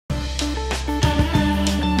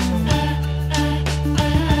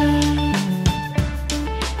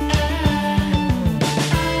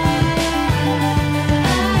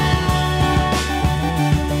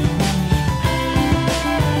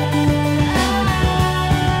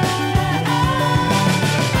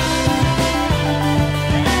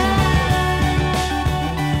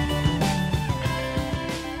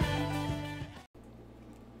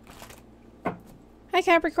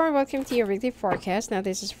Capricorn, welcome to your weekly forecast. Now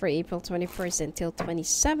this is for April 21st until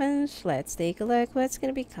 27th. Let's take a look what's going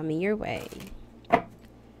to be coming your way.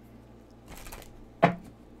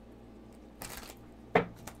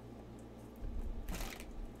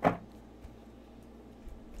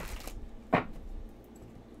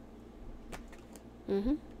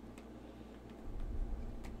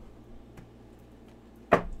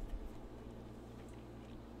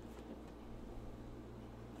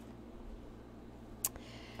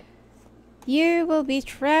 You will be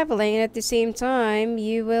traveling, and at the same time,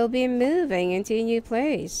 you will be moving into a new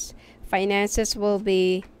place. Finances will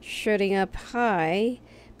be shooting up high,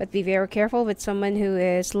 but be very careful with someone who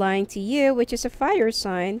is lying to you, which is a fire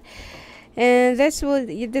sign. And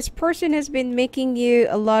this person has been making you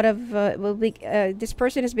a lot of this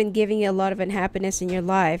person has been giving you a lot of unhappiness in your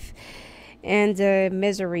life and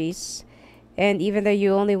miseries. And even though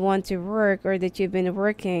you only want to work, or that you've been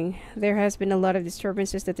working, there has been a lot of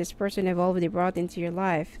disturbances that this person have already brought into your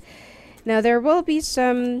life. Now there will be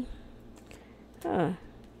some talks,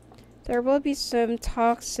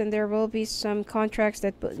 and there will be some contracts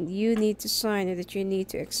that you need to sign or that you need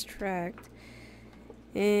to extract.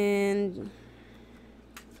 And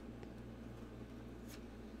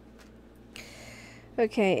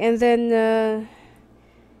okay, and then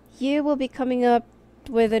you will be coming up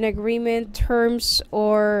with an agreement, terms,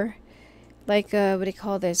 or like what do you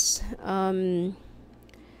call this,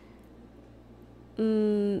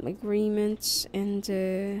 agreements, and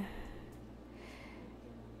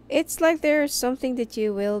it's like there's something that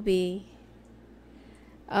you will be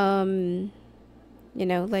you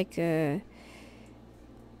know, like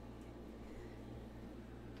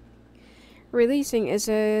releasing as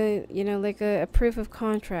a, you know, like a proof of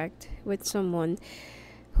contract with someone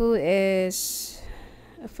who is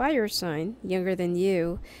a fire sign, younger than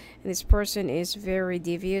you, and this person is very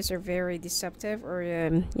devious or very deceptive, or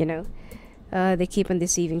you know, they keep on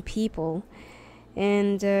deceiving people,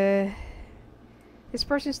 and this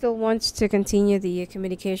person still wants to continue the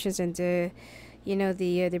communications and you know,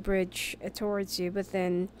 the bridge towards you, but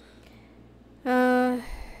then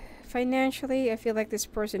financially I feel like this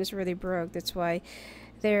person is really broke. That's why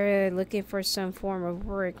they're looking for some form of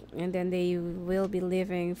work, and then they will be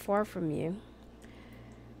living far from you.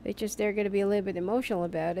 It's just they're going to be a little bit emotional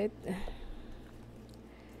about it.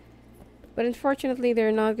 But unfortunately,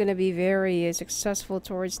 they're not going to be very successful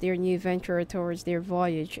towards their new venture or towards their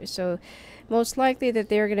voyage. So most likely that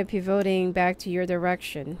they're going to be voting back to your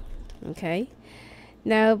direction. Okay?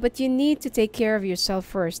 Now, but you need to take care of yourself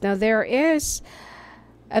first. Now, there is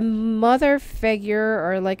a mother figure,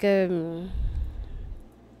 or like a...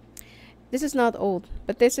 This is not old,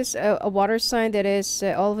 but this is a water sign that is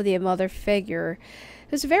already a mother figure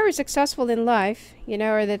who's very successful in life, you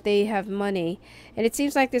know, or that they have money. And it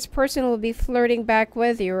seems like this person will be flirting back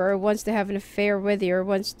with you, or wants to have an affair with you, or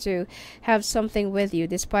wants to have something with you,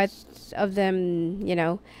 despite of them, you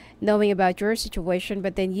know, knowing about your situation,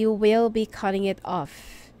 but then you will be cutting it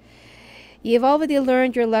off. You've already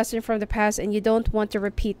learned your lesson from the past, and you don't want to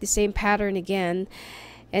repeat the same pattern again.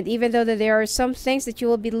 And even though that there are some things that you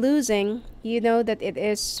will be losing, you know that it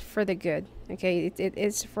is for the good. Okay, it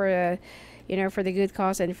is for you know, for the good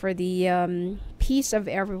cause, and for the peace of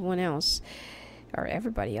everyone else, or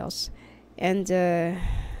everybody else. And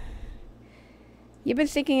you've been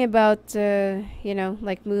thinking about you know,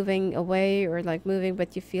 like moving away, or like moving,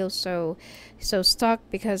 but you feel so stuck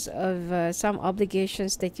because of some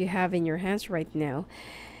obligations that you have in your hands right now,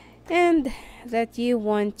 and that you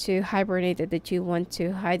want to hibernate, that you want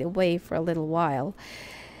to hide away for a little while.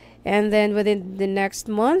 And then within the next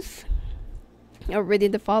month, or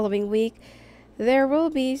within the following week, there will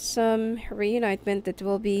be some reunitement that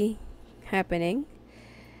will be happening.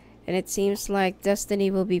 And it seems like destiny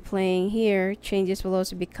will be playing here. Changes will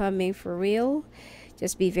also be coming for real.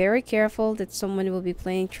 Just be very careful that someone will be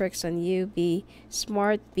playing tricks on you. Be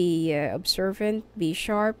smart, be observant, be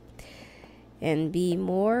sharp, and be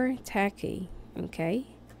more tacky. Okay?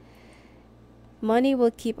 Money will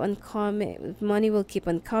keep on coming. Money will keep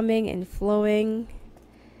on coming and flowing.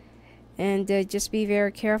 And just be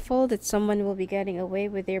very careful that someone will be getting away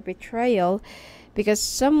with their betrayal, because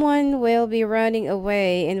someone will be running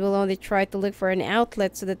away and will only try to look for an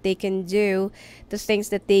outlet so that they can do the things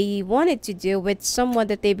that they wanted to do with someone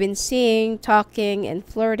that they've been seeing, talking, and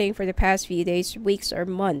flirting for the past few days, weeks, or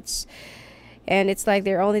months. And it's like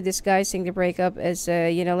they're only disguising the breakup as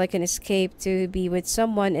you know, like an escape to be with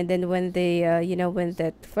someone, and then when they you know, when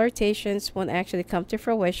that flirtations won't actually come to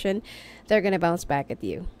fruition, they're gonna bounce back at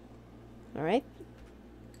you. All right.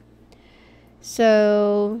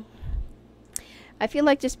 So I feel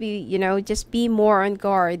like just be, just be more on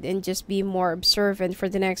guard and just be more observant for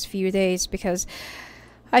the next few days, because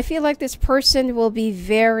I feel like this person will be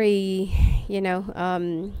very,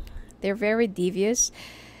 they're very devious,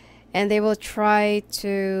 and they will try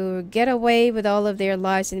to get away with all of their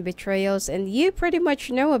lies and betrayals. And you pretty much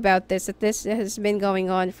know about this, that this has been going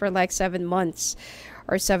on for like 7 months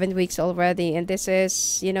or 7 weeks already. And this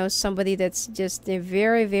is, somebody that's just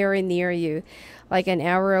very, very near you, like an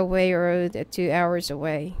hour away or 2 hours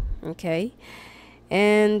away. Okay.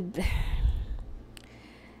 And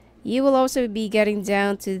you will also be getting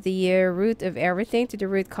down to the root of everything, to the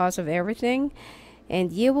root cause of everything.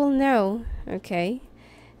 And you will know, okay,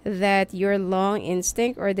 that your long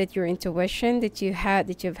instinct, or that your intuition that you've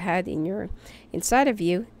had in your inside of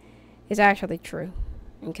you, is actually true.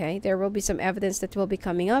 Okay, there will be some evidence that will be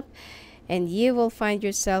coming up, and you will find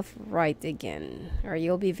yourself right again, or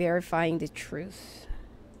you'll be verifying the truth.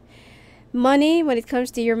 Money, when it comes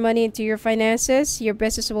to your money and to your finances, your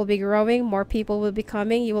business will be growing, more people will be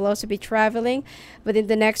coming, you will also be traveling within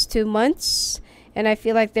the next 2 months. And I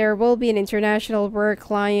feel like there will be an international work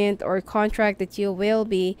client or contract that you will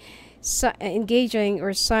be engaging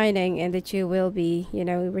or signing, and that you will be,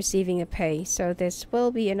 receiving a pay. So this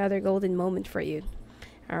will be another golden moment for you.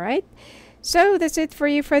 All right. So that's it for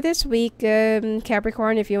you for this week,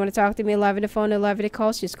 Capricorn. If you want to talk to me live on the phone or live on the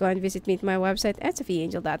calls, just go and visit me at my website at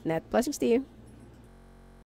sophiaangel.net. Blessings to you.